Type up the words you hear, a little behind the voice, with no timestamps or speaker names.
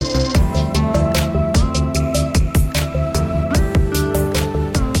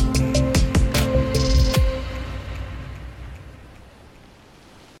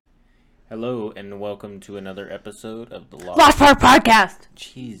welcome to another episode of the Lost Park Podcast.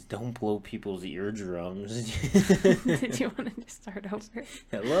 Jeez, don't blow people's eardrums. Did you want to just start over?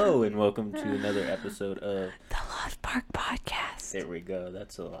 Hello, and welcome to another episode of the Lost Park Podcast. There we go.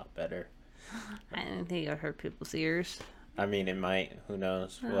 That's a lot better. I don't think it'll hurt people's ears. I mean, it might. Who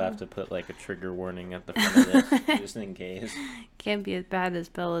knows? We'll have to put like a trigger warning at the front of this, just in case. Can't be as bad as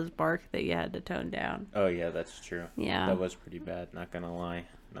Bella's bark that you had to tone down. Oh yeah, that's true. Yeah, that was pretty bad. Not gonna lie.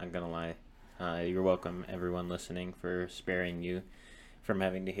 You're welcome, everyone listening, for sparing you from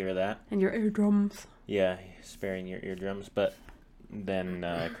having to hear that. And your eardrums. Yeah, sparing your eardrums. But then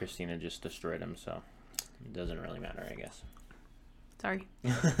Christina just destroyed them, so it doesn't really matter, I guess. Sorry.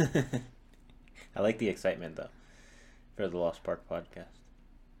 I like the excitement though. For the Lost Park Podcast.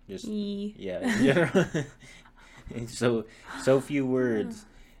 Just yeah. so few words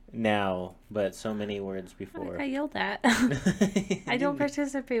now, but so many words before. I yelled at. I don't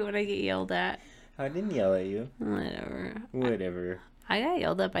participate when I get yelled at. I didn't yell at you. Whatever. I got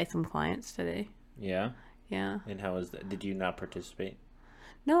yelled at by some clients today. Yeah? Yeah. And how was that? Did you not participate?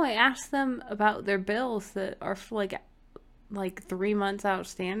 No, I asked them about their bills that are for like 3 months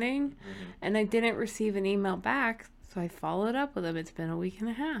outstanding, and I didn't receive an email back. So I followed up with them. It's been a week and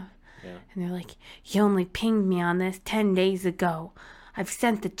a half. Yeah. And they're like, you only pinged me on this 10 days ago. I've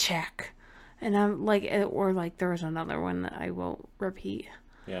sent the check. And I'm like, or like there was another one that I won't repeat.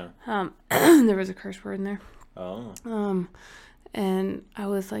 Yeah. There was a curse word in there. Oh. And I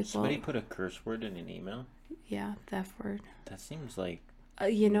was like, somebody put a curse word in an email? Yeah, that word. That seems like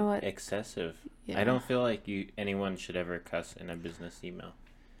you know what? Excessive. Yeah. I don't feel like anyone should ever cuss in a business email.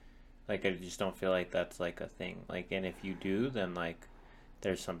 Like, I just don't feel like that's, like, a thing. Like, and if you do, then, like,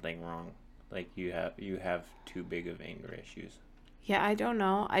 there's something wrong. Like, you have too big of anger issues. Yeah, I don't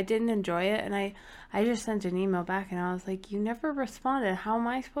know. I didn't enjoy it, and I just sent an email back, and I was like, you never responded. How am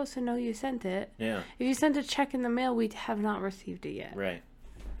I supposed to know you sent it? Yeah. If you sent a check in the mail, we have not received it yet. Right.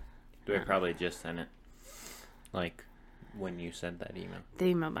 I probably just sent it, like, when you sent that email.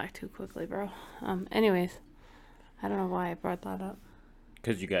 They emailed back too quickly, bro. Anyways, I don't know why I brought that up.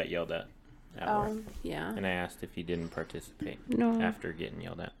 Because you got yelled at work. Yeah. And I asked if you didn't participate. No. After getting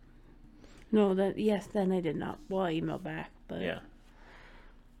yelled at. No, then I did not. Well, I emailed back, but... Yeah.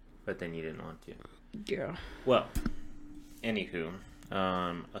 But then you didn't want to. Yeah. Well, anywho,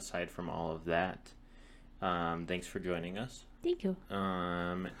 aside from all of that, thanks for joining us. Thank you.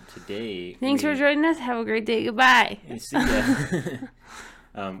 Today... Thanks for joining us. Have a great day. Goodbye. See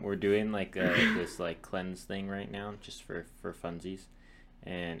ya. We're doing, like, this, like, cleanse thing right now, just for funsies.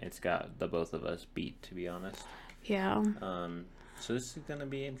 And it's got the both of us beat, to be honest. Yeah. So this is gonna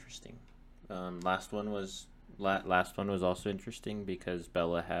be interesting. Last one was also interesting because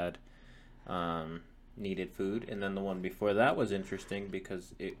Bella had needed food, and then the one before that was interesting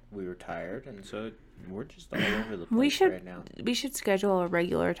because we were tired, and so we're just all over the place right now. We should schedule a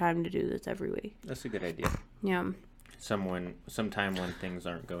regular time to do this every week. That's a good idea. Yeah. Sometime when things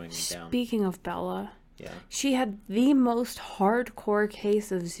aren't going down. Speaking of Bella. Yeah. She had the most hardcore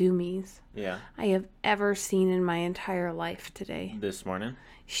case of zoomies I have ever seen in my entire life today. This morning?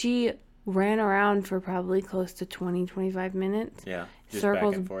 She ran around for probably close to 20-25 minutes. Yeah. Just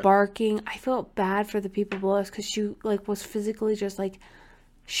circles, back and forth. Barking. I felt bad for the people below us because she was physically just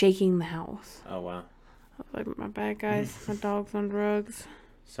shaking the house. Oh, wow. I was like, my bad, guys. My dog's on drugs.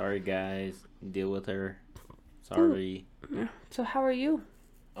 Sorry, guys. Deal with her. Sorry. Yeah. So how are you?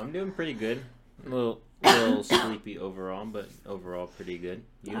 I'm doing pretty good. A little sleepy overall, but overall pretty good.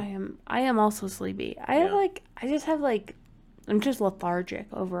 You? I am also sleepy. I'm just lethargic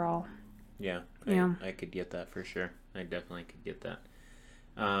overall. Yeah. I could get that for sure. I definitely could get that.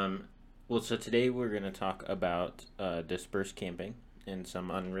 Well, so today we're going to talk about dispersed camping and some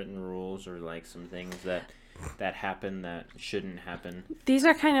unwritten rules or like some things that happen that shouldn't happen. These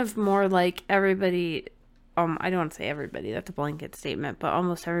are kind of more like everybody... I don't want to say everybody, that's a blanket statement, but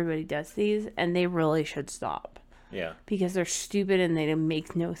almost everybody does these, and they really should stop. Yeah. Because they're stupid and they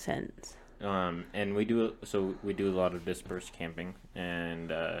make no sense. And we do a lot of dispersed camping,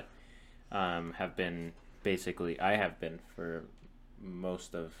 and I have been for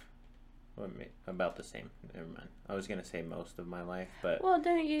most of, about the same. Never mind. I was going to say most of my life, but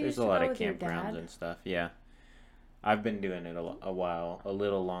there's a lot of campgrounds and stuff. Yeah. I've been doing it a while, a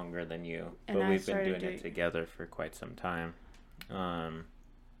little longer than you, but we've been doing it together for quite some time.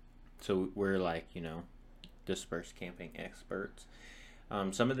 So we're dispersed camping experts.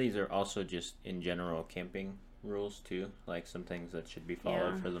 Some of these are also just in general camping rules too, like some things that should be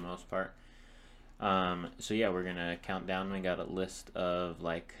followed for the most part. So yeah, we're gonna count down. We got a list of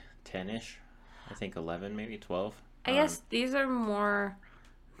like 10-ish, I think 11, maybe 12. I guess these are more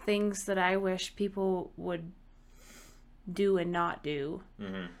things that I wish people would do and not do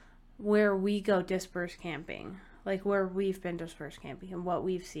where we go dispersed camping. Like where we've been dispersed camping and what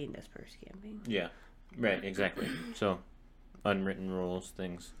we've seen dispersed camping. Yeah, right, exactly. So, unwritten rules,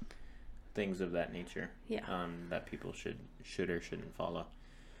 things of that nature. Yeah. That people should or shouldn't follow.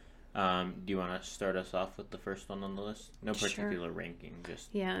 Do you want to start us off with the first one on the list? No particular ranking,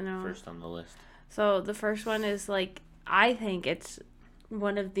 just first on the list. So the first one is like, I think it's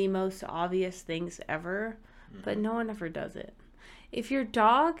one of the most obvious things ever, but no one ever does it. If your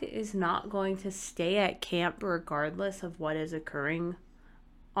dog is not going to stay at camp regardless of what is occurring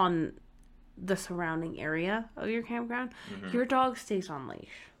on the surrounding area of your campground, your dog stays on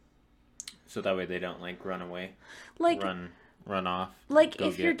leash. So that way they don't like run away, like run off. Like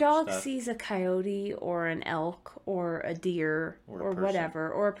if your dog sees a coyote or an elk or a deer or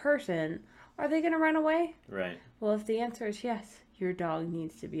whatever or a person, are they going to run away? Right. Well, if the answer is yes, your dog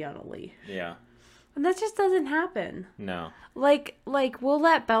needs to be on a leash. Yeah. And that just doesn't happen. No. Like we'll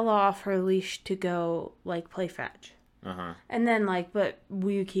let Bella off her leash to go like play fetch. And then but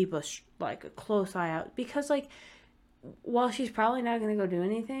we keep a close eye out because while she's probably not going to go do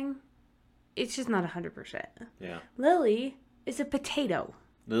anything, it's just not 100%. Yeah. Lily is a potato.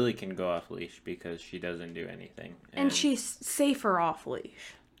 Lily can go off leash because she doesn't do anything. And she's safer off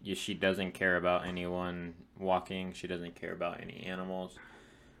leash. She doesn't care about anyone walking. She doesn't care about any animals.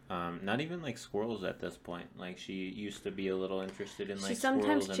 Not even squirrels at this point. She used to be a little interested in she squirrels and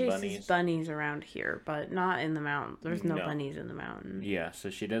bunnies. She sometimes chases bunnies around here, but not in the mountain. There's no bunnies in the mountain. Yeah, so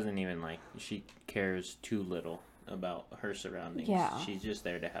she doesn't even she cares too little about her surroundings. Yeah. She's just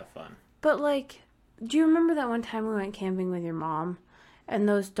there to have fun. But do you remember that one time we went camping with your mom and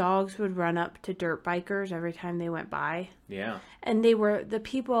those dogs would run up to dirt bikers every time they went by? Yeah. And the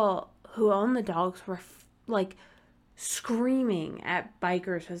people who own the dogs were screaming at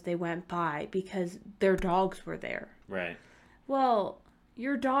bikers as they went by because their dogs were there. Right. Well,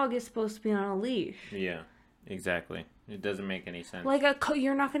 your dog is supposed to be on a leash. Yeah, exactly. It doesn't make any sense.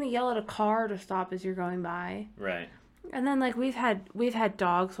 You're not going to yell at a car to stop as you're going by. Right. And then we've had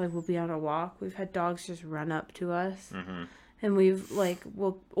dogs we'll be on a walk. We've had dogs just run up to us. And we've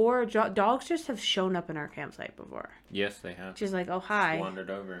dogs just have shown up in our campsite before. Yes, they have. Just oh hi. Just wandered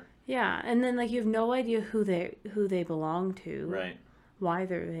over. Yeah, and then you have no idea who they belong to. Right. Why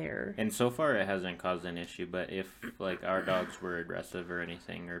they're there. And so far it hasn't caused an issue, but if our dogs were aggressive or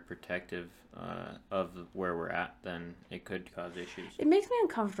anything or protective of where we're at, then it could cause issues. It makes me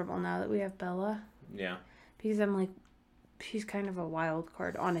uncomfortable now that we have Bella. Yeah. Because I'm she's kind of a wild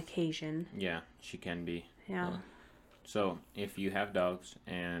card on occasion. Yeah, she can be. Yeah. So, if you have dogs,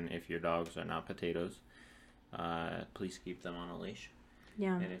 and if your dogs are not potatoes, please keep them on a leash.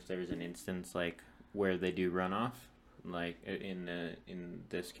 Yeah. And if there's an instance where they do run off, in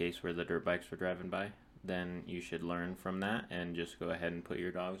this case where the dirt bikes were driving by, then you should learn from that and just go ahead and put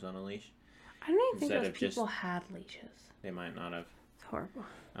your dogs on a leash. I don't even think those people had leashes. They might not have. It's horrible.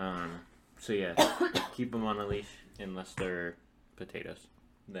 So yeah, keep them on a leash unless they're potatoes.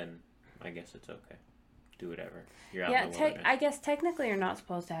 Then I guess it's okay. Do whatever. You're out in the wilderness. I guess technically you're not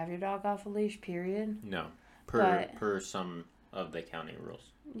supposed to have your dog off a leash, period. No. Per some of the county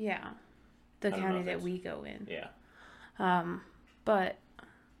rules. Yeah. The county that we go in. Yeah. But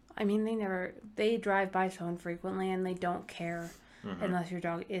I mean they drive by so infrequently and they don't care unless your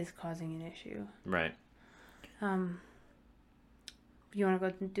dog is causing an issue. Right. You want to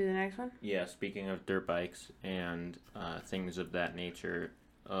go do the next one? Yeah, speaking of dirt bikes and things of that nature,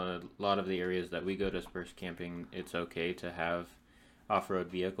 a lot of the areas that we go dispersed camping, it's okay to have off-road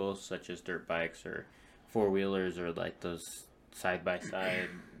vehicles such as dirt bikes or four-wheelers or those side-by-side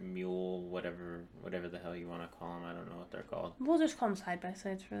mule, whatever the hell you want to call them. I don't know what they're called. We'll just call them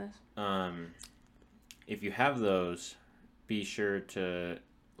side-by-sides for this. If you have those, be sure to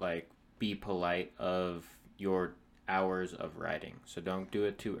be polite of your hours of riding. So don't do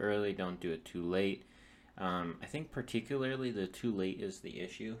it too early, don't do it too late. I think particularly the too late is the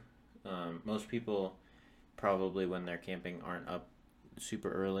issue. Most people probably when they're camping aren't up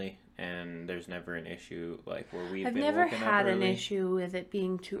super early, and there's never an issue where we've I've been never woken had up an early. issue with it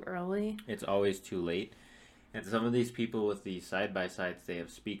being too early. It's always too late. And some of these people with these side-by-sides, they have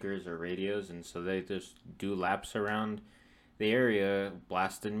speakers or radios, and so they just do laps around the area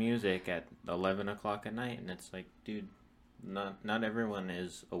blasting music at 11 o'clock at night, and it's dude, not everyone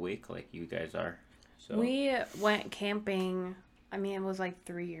is awake like you guys are. So we went camping, I mean, it was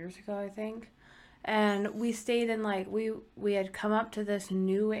 3 years ago, I think. And we stayed in we had come up to this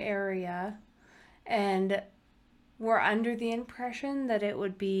new area and we're under the impression that it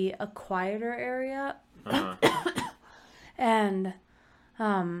would be a quieter area. Uh-huh. And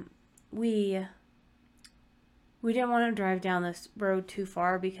We didn't want to drive down this road too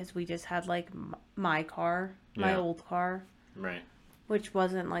far because we just had like my car, my old car, right, which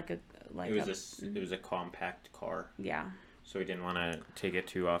wasn't like it was a compact car. Yeah. So we didn't want to take it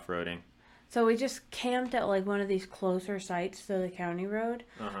too off-roading. So we just camped at like one of these closer sites to the county road,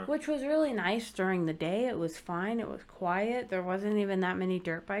 which was really nice during the day. It was fine. It was quiet. There wasn't even that many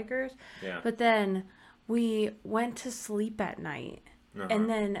dirt bikers. Yeah. But then we went to sleep at night. And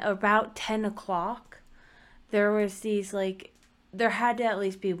then about 10 o'clock, there was these like, there had to at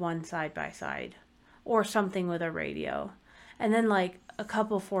least be one side by side or something with a radio. And then like a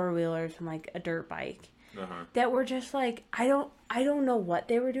couple four-wheelers and like a dirt bike. That were just like, I don't know what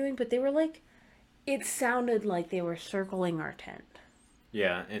they were doing, but they were like, it sounded like they were circling our tent.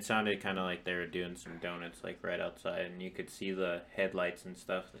 Yeah, it sounded kind of like they were doing some donuts like right outside, and you could see the headlights and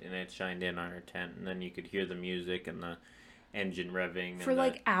stuff, and it shined in on our tent, and then you could hear the music and the engine revving. For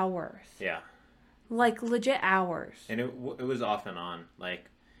like hours. Yeah. Like legit hours. And it was off and on. Like,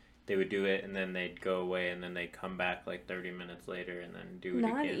 they would do it, and then they'd go away, and then they'd come back like 30 minutes later, and then do it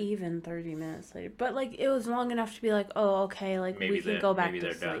again. Not even 30 minutes later. But, like, it was long enough to be like, oh, okay, like, maybe we can go back to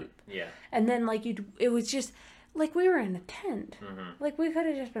sleep. Done. Yeah. And then, like, it was just, like, we were in a tent. Like, we could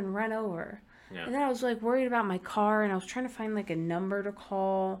have just been run over. Yeah. And then I was, like, worried about my car, and I was trying to find, like, a number to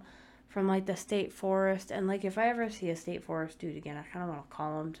call from, like, the state forest. And, like, if I ever see a state forest dude again, I kind of want to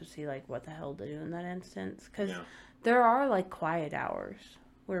call them to see, like, what the hell to do in that instance. Because there are, like, quiet hours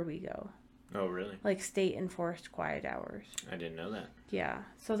where we go. Oh, really? Like state enforced quiet hours. I didn't know that. Yeah.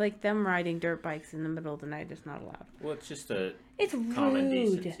 So like them riding dirt bikes in the middle of the night is not allowed. Well, it's just a common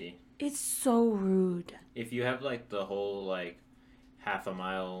rude. Decency. It's so rude. If you have like the whole like half a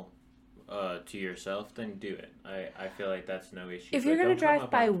mile to yourself, then do it. I feel like that's no issue. If you're gonna drive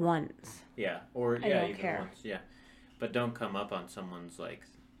by once. Yeah. Or I don't even care. once. Yeah. But don't come up on someone's like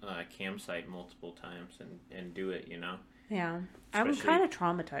campsite multiple times and do it, you know? Yeah. I'm kind of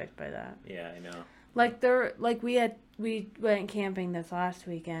traumatized by that. Yeah, I know. Like we went camping this last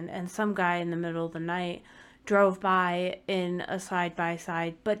weekend, and some guy in the middle of the night drove by in a side by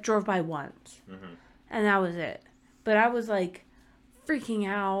side, but drove by once, and that was it. But I was like freaking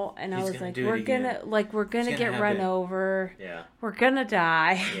out, and I was like, we're gonna get run over. Yeah, we're gonna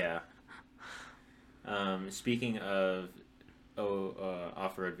die. Yeah. Speaking of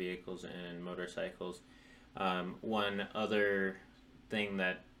off-road vehicles and motorcycles. One other thing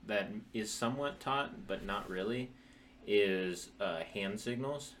that is somewhat taught, but not really, is hand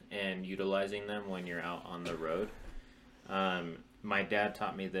signals and utilizing them when you're out on the road. My dad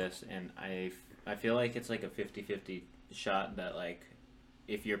taught me this, and I feel like it's like a 50-50 shot that like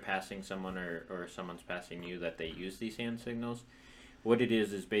if you're passing someone or someone's passing you, that they use these hand signals. What it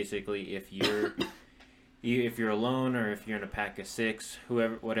is basically if you're if you're alone or if you're in a pack of six,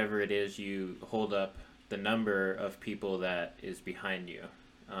 whatever it is, you hold up the number of people that is behind you.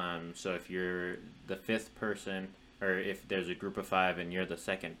 So if you're the fifth person, or if there's a group of five and you're the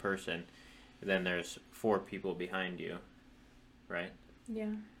second person, then there's 4 people behind you, right?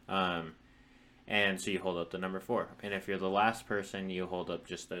 Yeah. And so you hold up the number 4. And if you're the last person, you hold up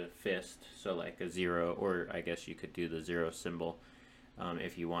just a fist, so like a 0, or I guess you could do the 0 symbol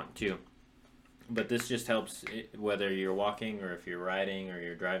if you want to. But this just helps, whether you're walking or if you're riding or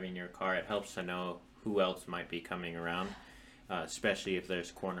you're driving your car, it helps to know who else might be coming around, especially if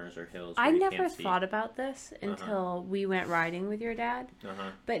there's corners or hills. I never thought about this until we went riding with your dad.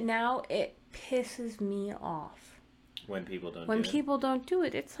 But now it pisses me off. When people don't do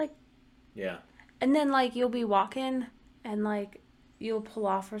it. It's like... Yeah. And then, like, you'll be walking and, like, you'll pull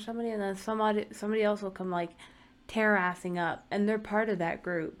off for somebody and then somebody else will come, like, tear-assing up. And they're part of that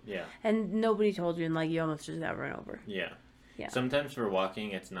group. Yeah. And nobody told you and, like, you almost just got run over. Yeah. Yeah. Sometimes for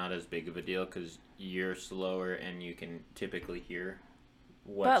walking, it's not as big of a deal because you're slower and you can typically hear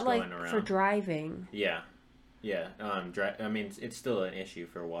what's going around. But, like, for driving. Yeah. Yeah. I mean, it's still an issue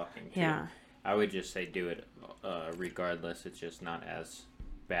for walking, too. Yeah. I would just say do it regardless. It's just not as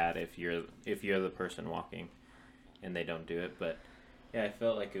bad if you're the person walking and they don't do it. But, yeah, I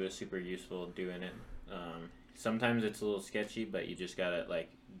felt like it was super useful doing it. Sometimes it's a little sketchy, but you just gotta, like,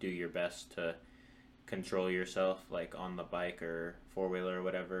 do your best to control yourself, like on the bike or 4-wheeler or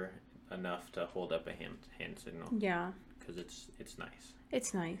whatever, enough to hold up a hand signal. Yeah. Because it's nice.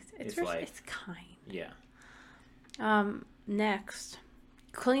 It's nice. It's kind. Yeah. Next,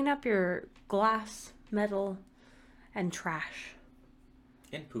 clean up your glass, metal, and trash.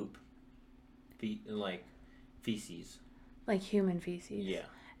 And poop. Like feces. Like human feces. Yeah.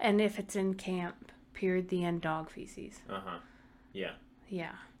 And if it's in camp, period, the end, dog feces. Yeah.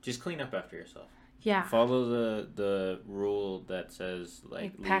 Yeah. Just clean up after yourself. Yeah. Follow the rule that says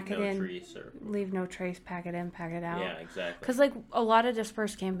like pack leave it no in. trace or Leave no trace, pack it in, pack it out. yeah, exactly. Because, like, a lot of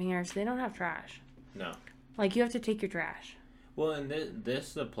dispersed camping areas, they don't have trash. No. Like, you have to take your trash. Well, and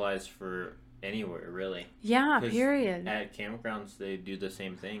this applies for anywhere, really. Yeah, 'Cause period. at campgrounds, they do the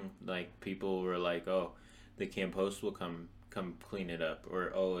same thing. Like, people were like, oh, the camp host will come clean it up.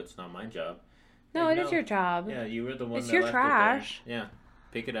 Or, oh, it's not my job. No, Like, it is your job. Yeah, you were the one it's that your left trash. it there. Yeah,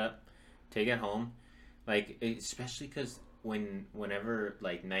 pick it up, take it home. Like, especially because whenever,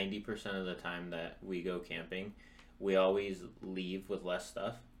 like, 90% of the time that we go camping, we always leave with less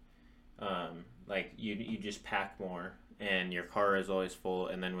stuff. Like, you just pack more, and your car is always full,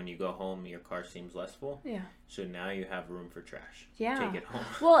 and then when you go home, your car seems less full. Yeah. So now you have room for trash. Yeah. Take it home.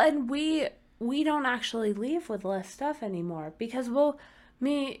 Well, and we don't actually leave with less stuff anymore because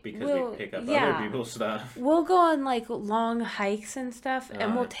we pick up other people's stuff. We'll go on, like, long hikes and stuff,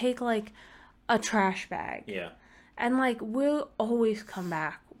 and we'll take, like, a trash bag. Yeah. And, like, we'll always come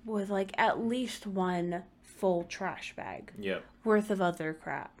back with, like, at least one full trash bag. Yep. Worth of other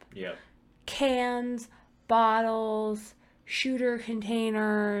crap. Yep. Cans, bottles, shooter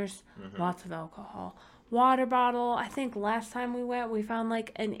containers, lots of alcohol. Water bottle. I think last time we went, we found,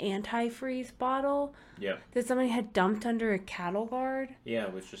 like, an antifreeze bottle. Yep. That somebody had dumped under a cattle guard. Yeah,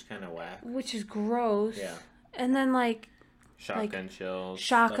 which is kind of whack. Which is gross. Yeah. And then, like... Shotgun shells.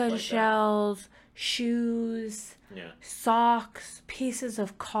 Shotgun like shells, shoes, socks, pieces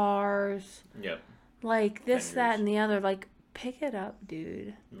of cars. Yep. Like, this, Fenders. that, and the other. Like, pick it up,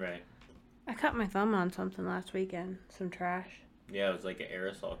 dude. Right. I cut my thumb on something last weekend. Some trash. Yeah, it was like an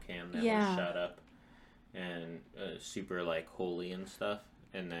aerosol can that was shot up. And super, like, holy and stuff.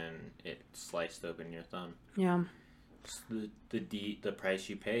 And then it sliced open your thumb. Yeah. It's the price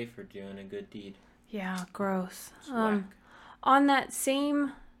you pay for doing a good deed. Yeah, gross. It's whack. On that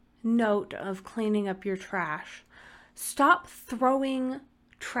same note of cleaning up your trash, stop throwing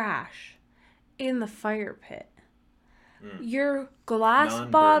trash in the fire pit. Your glass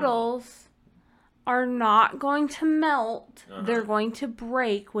bottles are not going to melt. They're going to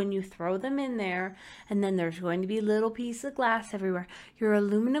break when you throw them in there, and then there's going to be little pieces of glass everywhere. Your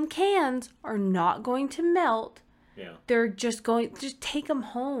aluminum cans are not going to melt. Yeah. They're just take them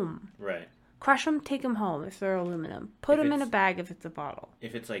home. Right. Crush them, take them home if they're aluminum. Put them in a bag if it's a bottle.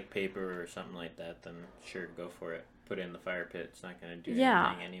 If it's like paper or something like that, then sure, go for it. Put it in the fire pit. It's not going to do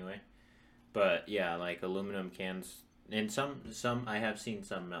anything anyway. But yeah, like aluminum cans, and some I have seen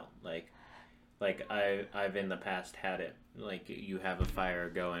some melt. Like I've in the past had it. Like you have a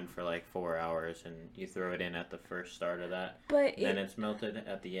fire going for like 4 hours, and you throw it in at the first start of that. But then it's melted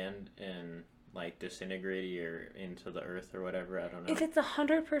at the end and like disintegrated or into the earth or whatever. I don't know. If it's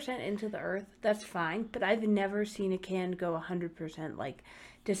 100% into the earth, that's fine. But I've never seen a can go 100% like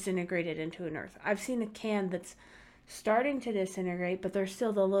disintegrated into an earth. I've seen a can that's starting to disintegrate, but there's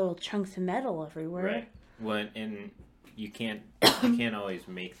still the little chunks of metal everywhere. Right. Well, and you can't always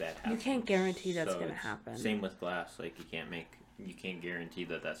make that happen. You can't guarantee that's going to happen. Same with glass. Like you can't guarantee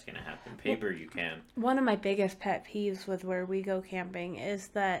that that's going to happen. Paper, you can. One of my biggest pet peeves with where we go camping is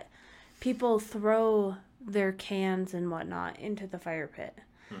that people throw their cans and whatnot into the fire pit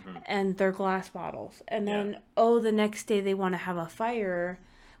and their glass bottles. And then, the next day they want to have a fire.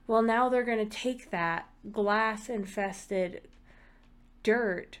 Well, now they're going to take that glass-infested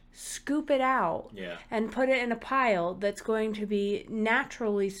dirt, scoop it out, and put it in a pile that's going to be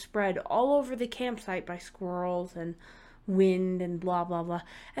naturally spread all over the campsite by squirrels and wind and blah, blah, blah.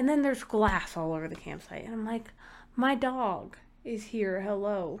 And then there's glass all over the campsite. And I'm like, my dog is here.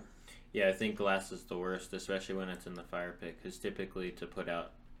 Hello. Yeah, I think glass is the worst, especially when it's in the fire pit, because typically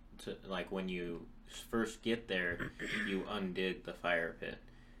like when you first get there, you undig the fire pit.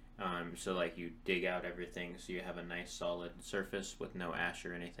 So like you dig out everything so you have a nice solid surface with no ash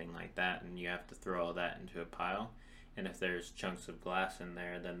or anything like that, and you have to throw all that into a pile. And if there's chunks of glass in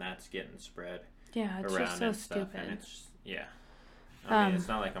there, then that's getting spread it's around just so and stuff. stupid. And it's I mean, it's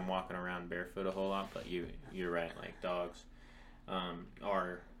not like I'm walking around barefoot a whole lot, but you're right. Like dogs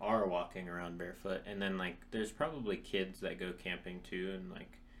are walking around barefoot, and then like there's probably kids that go camping too, and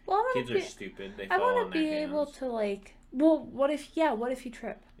like kids are stupid. They fall on their hands. I want to be able to like. Well, what if you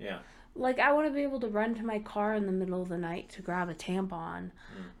trip? Yeah. Like I want to be able to run to my car in the middle of the night to grab a tampon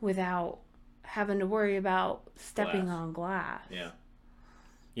without having to worry about stepping on glass. Yeah.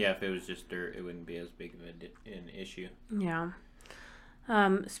 Yeah, if it was just dirt, it wouldn't be as big of an issue. Yeah.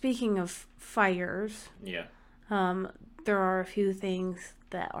 Speaking of fires. Yeah. There are a few things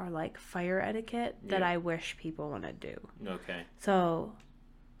that are like fire etiquette that I wish people want to do. Okay. So,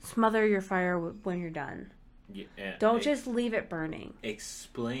 smother your fire when you're done. Yeah, Don't just leave it burning.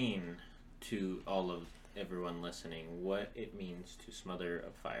 Explain to all of everyone listening what it means to smother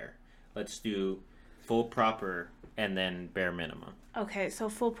a fire. Let's do full proper and then bare minimum. Okay, so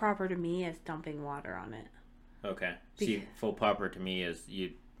full proper to me is dumping water on it. Okay. See, full proper to me is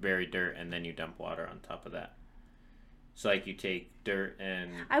you bury dirt and then you dump water on top of that. So like you take dirt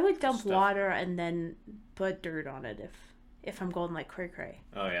and I would dump water and then put dirt on it if I'm going like cray cray.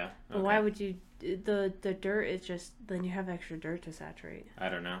 Oh yeah. Okay. But why would you? The dirt is just then you have extra dirt to saturate. I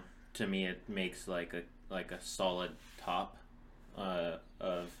don't know. To me, it makes like a solid top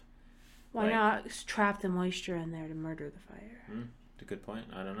of. Why not trap the moisture in there to murder the fire? That's a good point.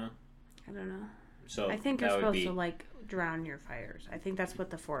 I don't know. So I think you're supposed to like drown your fires. I think that's what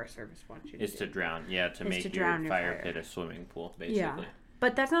the Forest Service wants you to do. Is to drown, to make your fire pit a swimming pool, basically. Yeah,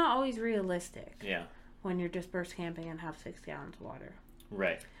 but that's not always realistic. Yeah. When you're dispersed camping and have 6 gallons of water.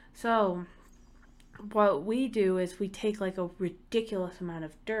 Right. So, what we do is we take like a ridiculous amount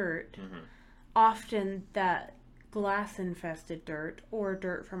of dirt, often that glass-infested dirt or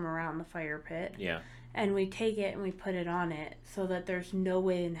dirt from around the fire pit. Yeah. And we take it and we put it on it so that there's no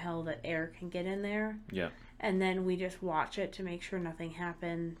way in hell that air can get in there. Yeah. And then we just watch it to make sure nothing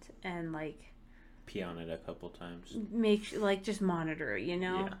happened and like pee on it a couple times. Just monitor it,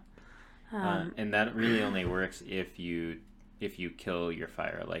 Yeah. And that really only works if you kill your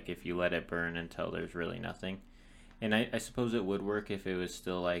fire, like if you let it burn until there's really nothing. And I suppose it would work if it was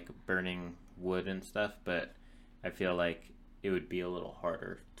still like burning wood and stuff, but I feel like it would be a little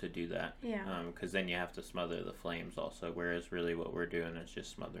harder to do that. Yeah. Because then you have to smother the flames also, whereas really what we're doing is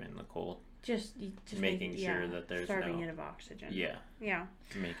just smothering the coal. Just making sure that there's starving it of oxygen. Yeah. Yeah.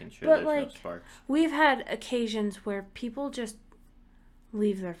 Making sure there's no sparks. We've had occasions where people just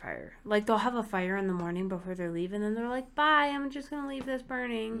leave their fire. Like they'll have a fire in the morning before they're leaving, and they're like, "Bye, I'm just gonna leave this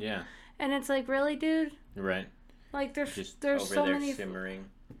burning." Yeah. And it's like, really, dude? Right. Like there's over so there many simmering.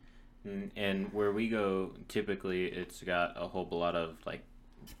 And where we go, typically it's got a whole lot of like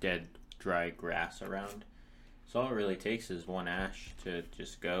dead, dry grass around. So all it really takes is one ash to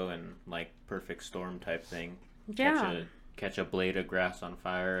just go and like perfect storm type thing. Yeah. Catch a blade of grass on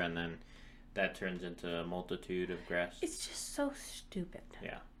fire, and then that turns into a multitude of grass. It's just so stupid.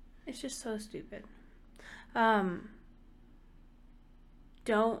 Yeah. It's just so stupid.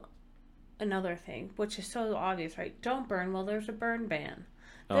 Another thing, which is so obvious, right? Don't burn. Well, there's a burn ban.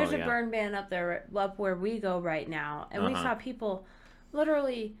 There's a burn ban up where we go right now, and we saw people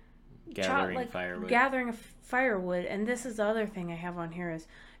literally gathering firewood. And this is the other thing I have on here is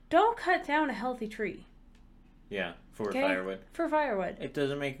don't cut down a healthy tree. Yeah, for firewood. For firewood. It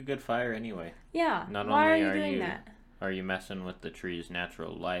doesn't make a good fire anyway. Yeah. Why are you doing that? Are you messing with the tree's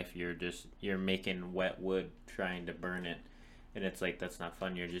natural life? You're making wet wood trying to burn it. And it's like, that's not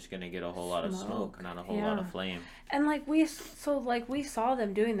fun. You're just going to get a whole lot of smoke, not a whole lot of flame. And we saw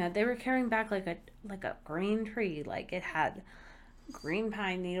them doing that. They were carrying back like a green tree. Like it had green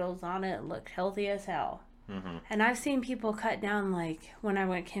pine needles on it. It looked healthy as hell. Mm-hmm. And I've seen people cut down, like when I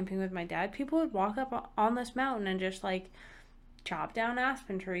went camping with my dad, people would walk up on this mountain and just like chop down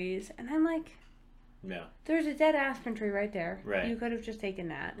aspen trees. And I'm like, yeah, there's a dead aspen tree right there. Right. You could have just taken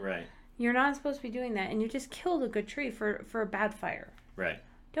that. Right. You're not supposed to be doing that, and you just killed a good tree for a bad fire. Right.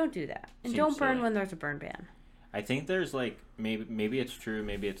 Don't do that. And don't burn when there's a burn ban. I think there's like, maybe it's true,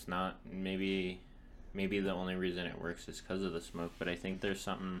 maybe it's not. Maybe the only reason it works is because of the smoke, but I think there's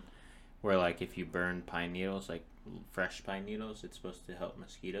something where like if you burn pine needles, like fresh pine needles, it's supposed to help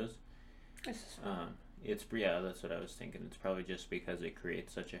mosquitoes. That's what I was thinking. It's probably just because it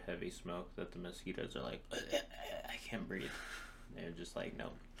creates such a heavy smoke that the mosquitoes are like, I can't breathe. They're just like, no.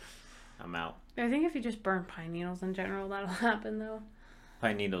 I'm out. I think if you just burn pine needles in general, that'll happen though.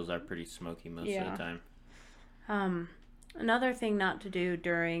 Pine needles are pretty smoky most of the time. Another thing not to do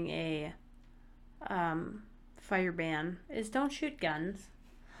during a fire ban is don't shoot guns.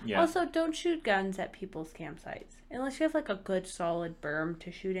 Yeah. Also, don't shoot guns at people's campsites unless you have like a good solid berm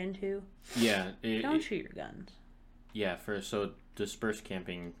to shoot into. Yeah. Don't shoot your guns. Yeah. So dispersed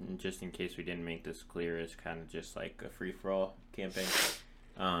camping, just in case we didn't make this clear, is kind of just like a free for all camping.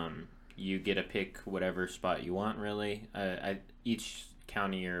 You get to pick whatever spot you want, really. Each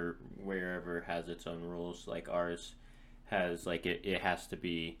county or wherever has its own rules. Like ours has, like, it has to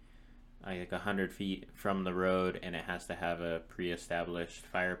be like 100 feet from the road, and it has to have a pre-established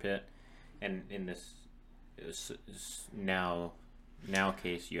fire pit. And in this now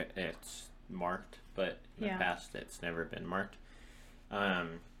case, it's marked, but in the past it's never been marked.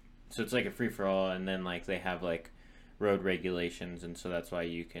 So it's like a free-for-all, and then like they have like road regulations, and so that's why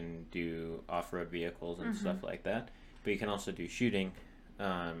you can do off-road vehicles and stuff like that, but you can also do shooting.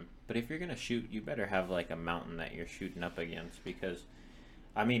 But if you're gonna shoot, you better have like a mountain that you're shooting up against, because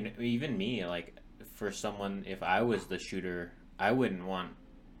I mean, even me, like, for someone, if I was the shooter, I wouldn't want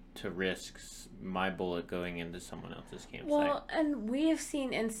to risk my bullet going into someone else's campsite. Well, and we have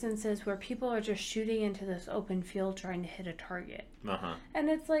seen instances where people are just shooting into this open field trying to hit a target. Uh-huh. And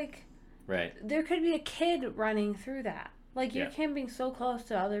it's like, right. There could be a kid running through that. Like, you're Yeah. camping so close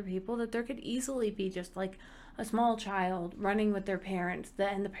to other people that there could easily be just, like, a small child running with their parents,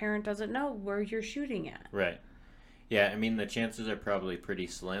 and the parent doesn't know where you're shooting at. Right. Yeah, I mean, the chances are probably pretty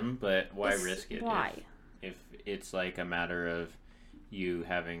slim, but why risk it? Why? If it's like a matter of you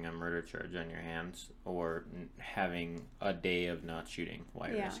having a murder charge on your hands or having a day of not shooting,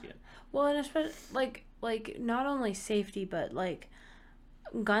 why risk it? Well, and especially, like, not only safety, but, like,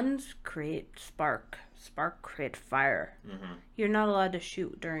 guns create spark. Spark create fire. Mm-hmm. You're not allowed to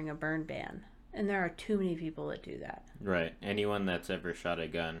shoot during a burn ban. And there are too many people that do that. Right. Anyone that's ever shot a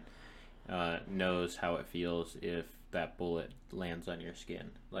gun knows how it feels if that bullet lands on your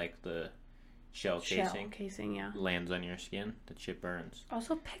skin. Like the shell casing yeah. lands on your skin, the shit burns.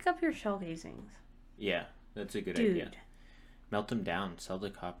 Also, pick up your shell casings. Yeah, that's a good idea. Melt them down, sell the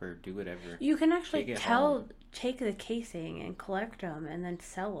copper, do whatever. You can actually take the casing and collect them and then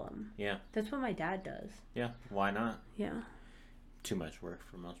sell them. Yeah. That's what my dad does. Yeah, why not? Yeah. Too much work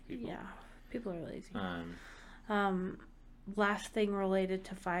for most people. Yeah, people are lazy. Last thing related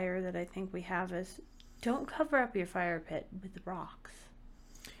to fire that I think we have is don't cover up your fire pit with rocks.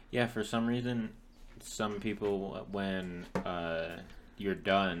 Yeah, for some reason, some people, when you're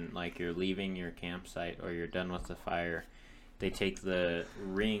done, like you're leaving your campsite or you're done with the fire, they take the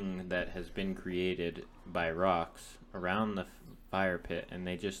ring that has been created by rocks around the fire pit and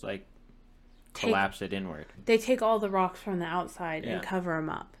they just like collapse it inward. They take all the rocks from the outside and cover them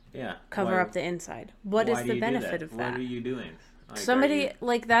up. Yeah. Cover up the inside. What is the benefit of that? What are you doing? Like, somebody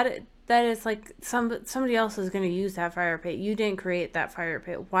like that is like somebody else is going to use that fire pit. You didn't create that fire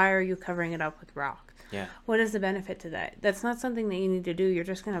pit. Why are you covering it up with rock? Yeah. What is the benefit to that? That's not something that you need to do. You're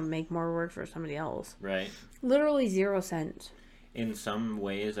just going to make more work for somebody else. Right. Literally 0 cents. In some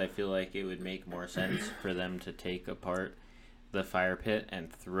ways, I feel like it would make more sense for them to take apart the fire pit and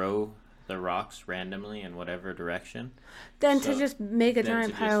throw the rocks randomly in whatever direction. Then to just make a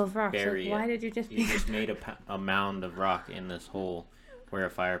giant pile of rocks. Like, why did you just... You just made a mound of rock in this hole where a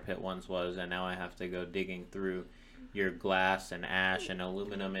fire pit once was, and now I have to go digging through your glass and ash and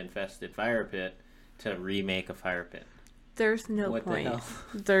aluminum infested fire pit to remake a fire pit. There's no point. The hell?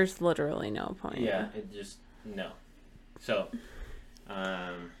 There's literally no point. Yeah, it just... No. So...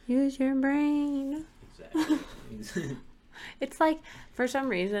 use your brain. Exactly. It's like, for some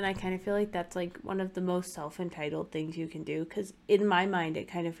reason, I kind of feel like that's like one of the most self-entitled things you can do. Because in my mind, it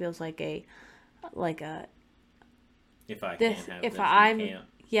kind of feels like a if I can't have this, I'm, you can't.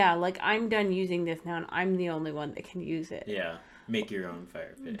 Yeah, like I'm done using this now, and I'm the only one that can use it. Yeah, make your own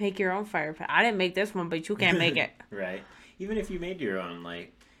fire pit. Make your own fire pit. I didn't make this one, but you can't make it. Right. Even if you made your own,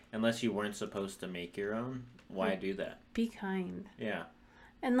 like, unless you weren't supposed to make your own, why do that? Be kind. Yeah.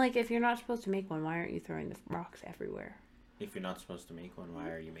 And like, if you're not supposed to make one, why aren't you throwing the rocks everywhere? If you're not supposed to make one, why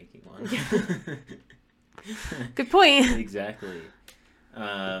are you making one? Good point. Exactly.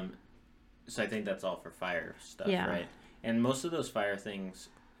 So I think that's all for fire stuff, right? And most of those fire things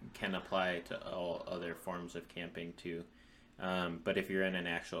can apply to all other forms of camping too. But if you're in an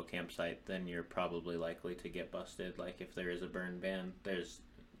actual campsite, then you're probably likely to get busted. Like if there is a burn ban, there's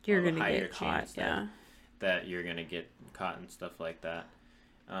you're a higher get caught, chance that you're gonna get caught and stuff like that.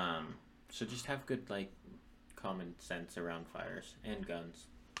 So just have good like common sense around fires and guns.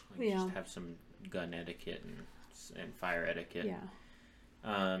 Like just have some gun etiquette and fire etiquette.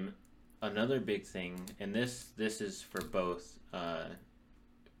 Yeah. Another big thing, and this is for both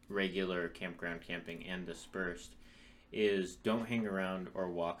regular campground camping and dispersed, is don't hang around or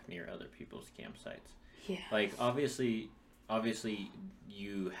walk near other people's campsites. Yeah. Like obviously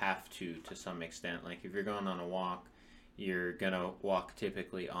you have to some extent. Like if you're going on a walk, you're gonna walk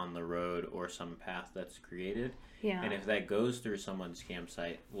typically on the road or some path that's created. Yeah. And if that goes through someone's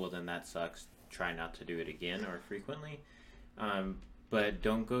campsite, well then that sucks. Try not to do it again or frequently. But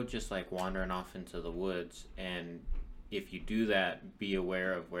don't go just like wandering off into the woods. And if you do that, be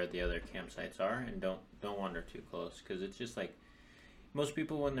aware of where the other campsites are and don't wander too close, because it's just like most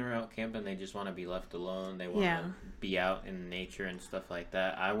people when they're out camping, they just want to be left alone. They want to be out in nature and stuff like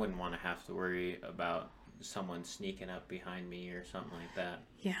that. I wouldn't want to have to worry about someone sneaking up behind me or something like that.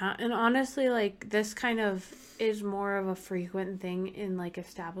 Yeah, and honestly, like this kind of is more of a frequent thing in like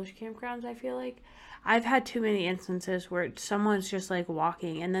established campgrounds. I feel like I've had too many instances where someone's just like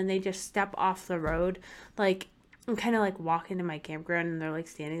walking and then they just step off the road, like and kind of like walk into my campground and they're like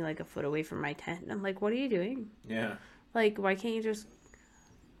standing like a foot away from my tent and I'm like, what are you doing? Yeah. Like, why can't you just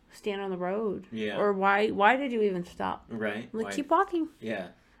stand on the road. Yeah. Or why did you even stop? Right. Like, keep walking. Yeah.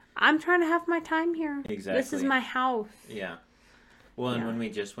 I'm trying to have my time here. Exactly. This is my house. Yeah. Well, and when we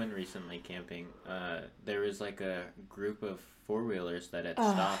just went recently camping, there was like a group of four-wheelers that had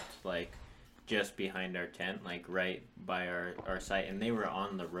stopped, like, just behind our tent, like, right by our site. And they were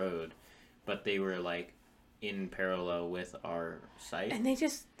on the road, but they were, like, in parallel with our site. And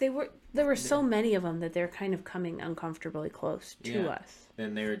there were so many of them that they're kind of coming uncomfortably close to us.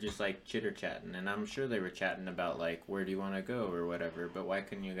 Then they were just like chitter-chatting, and I'm sure they were chatting about like, where do you want to go or whatever, but why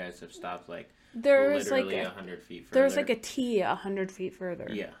couldn't you guys have stopped like literally 100 feet further? There was like a T 100 feet further.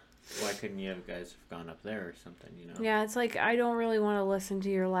 Yeah. Why couldn't you guys have gone up there or something, you know? Yeah, it's like, I don't really want to listen to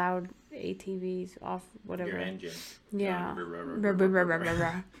your loud ATVs off whatever. Your engine. Yeah.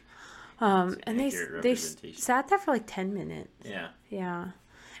 And they sat there for like 10 minutes. Yeah. Yeah.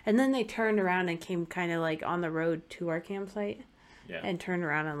 And then they turned around and came kind of like on the road to our campsite. Yeah. And turned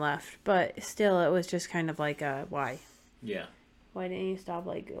around and left. But still, it was just kind of like, why? Yeah. Why didn't you stop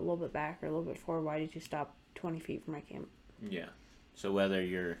like a little bit back or a little bit forward? Why did you stop 20 feet from my camp? Yeah. So whether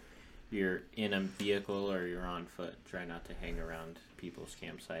you're in a vehicle or you're on foot, try not to hang around people's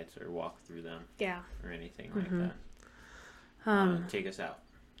campsites or walk through them. Yeah. Or anything like that. Take us out.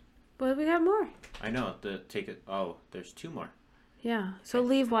 But we got more. I know. Oh, there's two more. Yeah. So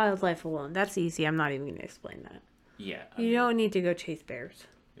leave wildlife alone. That's easy. I'm not even going to explain that. Yeah. You don't need to go chase bears.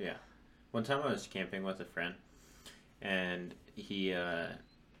 Yeah. One time I was camping with a friend, and he, I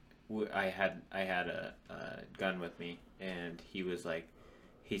had a gun with me, and he was like,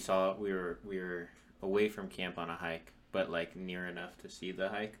 he saw we were away from camp on a hike, but like near enough to see the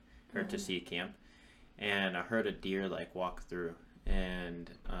hike or to see camp, and I heard a deer like walk through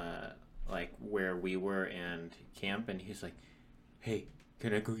and like where we were and camp, and he's like, "Hey,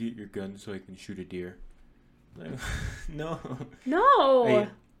 can I go get your gun so I can shoot a deer?" Like, no.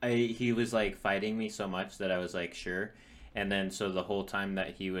 He was like fighting me so much that I was like, sure. And then so the whole time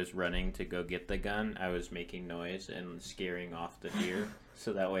that he was running to go get the gun, I was making noise and scaring off the deer.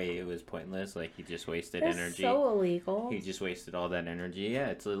 So that way it was pointless. Like, he just wasted energy. So illegal. He just wasted all that energy.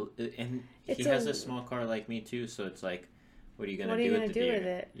 Yeah, he has a small car like me too, so it's like, what are you gonna do with the deer? With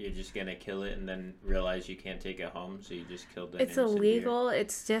it? You're just gonna kill it and then realize you can't take it home, so you just killed it. It's illegal. Deer.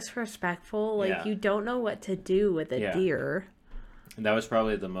 It's disrespectful. Like, you don't know what to do with a deer. And that was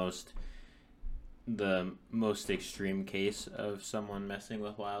probably the most extreme case of someone messing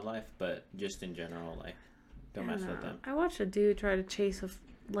with wildlife, but just in general, like, don't mess with them. I watched a dude try to chase a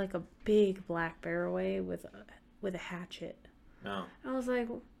big black bear away with a hatchet. Oh. I was like,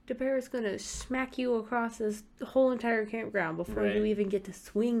 the bear is gonna smack you across this whole entire campground before you even get to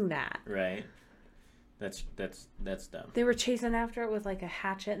swing that. Right. That's dumb. They were chasing after it with like a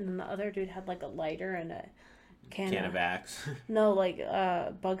hatchet, and then the other dude had like a lighter and a can of Axe. No, like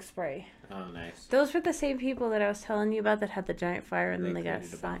bug spray. Oh, nice. Those were the same people that I was telling you about that had the giant fire, and then they got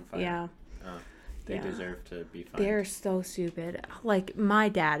signed. Yeah. Oh, they deserve to be fined. They're so stupid. Like, my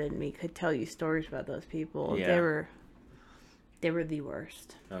dad and me could tell you stories about those people. Yeah. They were the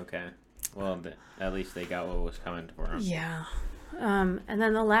worst. Okay. Well, at least they got what was coming for them. Yeah. And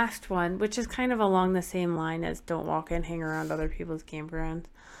then the last one, which is kind of along the same line as don't walk and hang around other people's campgrounds,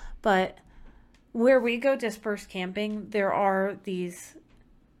 but where we go dispersed camping, there are these,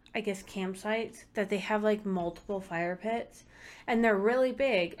 I guess, campsites that they have like multiple fire pits, and they're really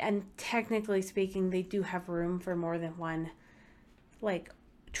big, and technically speaking, they do have room for more than one, like,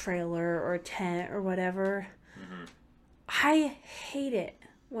 trailer or tent or whatever. Mm-hmm. I hate it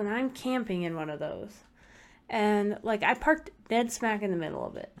when I'm camping in one of those. And, like, I parked dead smack in the middle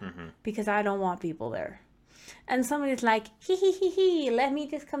of it because I don't want people there. And somebody's like, hee, let me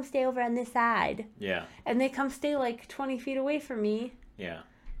just come stay over on this side. Yeah. And they come stay, like, 20 feet away from me. Yeah.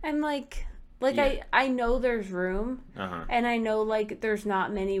 I'm like yeah. I know there's room. Uh-huh. And I know, like, there's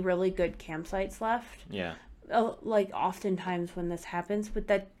not many really good campsites left. Yeah. Like, oftentimes when this happens, but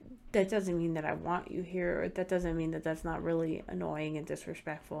that doesn't mean that I want you here. Or that doesn't mean that that's not really annoying and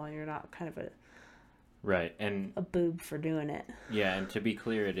disrespectful, and you're not kind of a boob for doing it. Yeah, and to be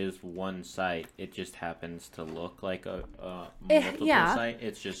clear, it is one site. It just happens to look like a multiple site.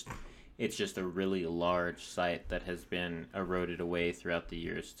 It's just a really large site that has been eroded away throughout the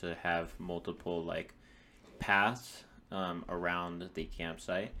years to have multiple like paths around the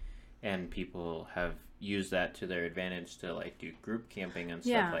campsite, and people have used that to their advantage to like do group camping and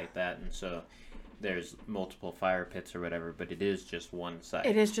stuff like that. And so there's multiple fire pits or whatever, but it is just one site.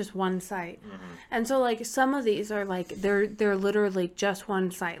 It is just one site. Mm-hmm. And so like some of these are like they're literally just one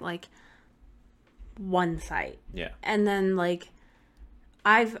site, like one site. Yeah. And then like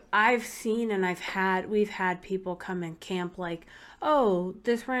I've seen and we've had people come and camp like, oh,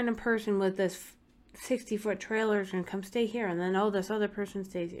 this random person with this 60-foot trailer is gonna come stay here, and then this other person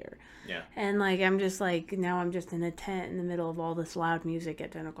stays here. Yeah. And like I'm just like, now I'm just in a tent in the middle of all this loud music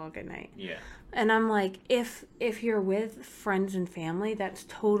at 10 o'clock at night. Yeah. And I'm like, if you're with friends and family, that's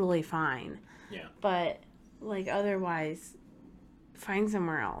totally fine. Yeah. But like otherwise, find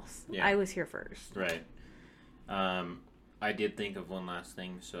somewhere else. Yeah. I was here first. Right. I did think of one last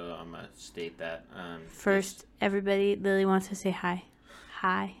thing, so I'm gonna state that. First, everybody, Lily wants to say hi.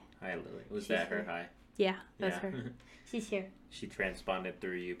 Hi. Hi, Lily. Was that her hi? Yeah, that's her. She's here. She transponded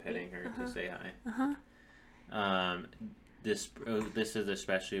through you petting her to say hi. This is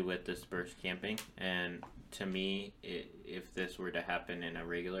especially with dispersed camping, and to me, if this were to happen in a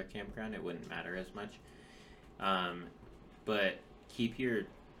regular campground, it wouldn't matter as much. But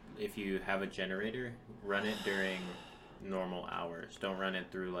if you have a generator, run it during normal hours. Don't run it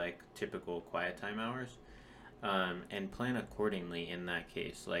through like typical quiet time hours, and plan accordingly in that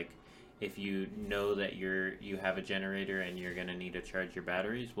case. Like if you know that you have a generator and you're gonna need to charge your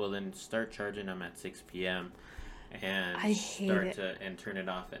batteries, well then start charging them at 6 p.m. and turn it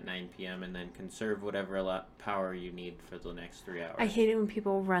off at 9 p.m. and then conserve whatever power you need for the next 3 hours. I hate it when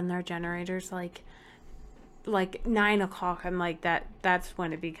people run their generators like 9 o'clock. I'm like, that's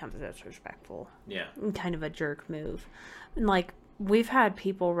when it becomes disrespectful. Yeah. And kind of a jerk move. And like we've had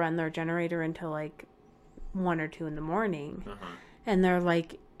people run their generator until like 1 or 2 in the morning. And they're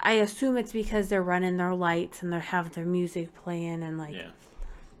like, I assume it's because they're running their lights and they have their music playing and like,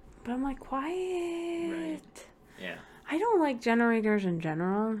 but I'm like, quiet. Right. Yeah. I don't like generators in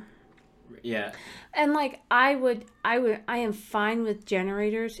general. Yeah. And like I am fine with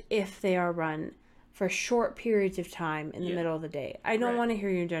generators if they are run for short periods of time in the middle of the day. I don't want to hear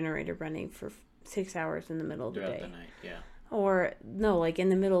your generator running for 6 hours in the middle of the day. Throughout the night, yeah. Or, no, like in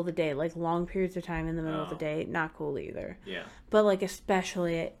the middle of the day, like long periods of time in the middle of the day, not cool either. Yeah. But like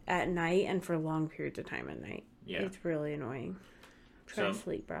especially at night and for long periods of time at night. Yeah. It's really annoying. Try to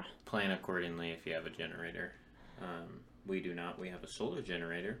sleep, bro. Plan accordingly if you have a generator. We do not. We have a solar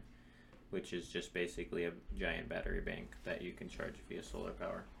generator, which is just basically a giant battery bank that you can charge via solar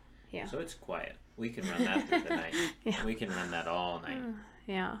power. Yeah. So it's quiet. We can run that through the night. Yeah. We can run that all night.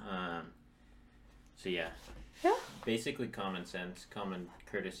 Yeah. So yeah. Yeah. Basically common sense, common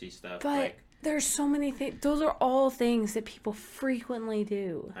courtesy stuff. But like, there's so many things. Those are all things that people frequently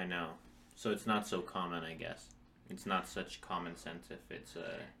do. I know. So it's not so common, I guess. It's not such common sense if it's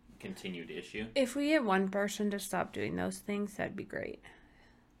a continued issue. If we get one person to stop doing those things, that'd be great.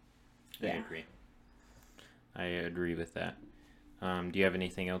 I agree. I agree with that. Do you have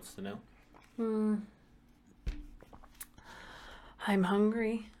anything else to know? I'm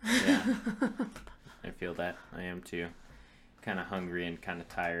hungry. Yeah. I feel that. I am too. Kind of hungry and kind of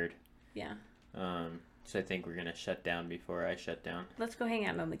tired. Yeah. So I think we're going to shut down before I shut down. Let's go hang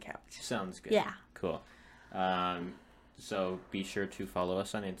out on the couch. Sounds good. Yeah. Cool. So be sure to follow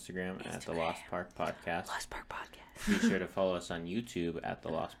us on Instagram at the Lost Park Podcast. Lost Park Podcast. Be sure to follow us on YouTube at the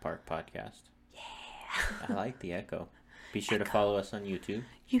Lost Park Podcast. Yeah. I like the echo. Be sure to follow us on YouTube.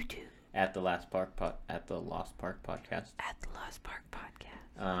 YouTube. At the Lost Park Podcast. At the Lost Park Podcast.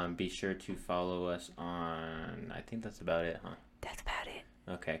 Be sure to follow us on. I think that's about it, huh? That's about it.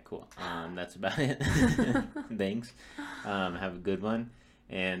 Okay, cool. That's about it. Thanks. Have a good one.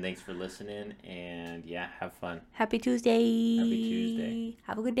 And thanks for listening. And yeah, have fun. Happy Tuesday. Happy Tuesday.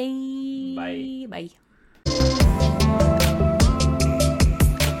 Have a good day. Bye. Bye.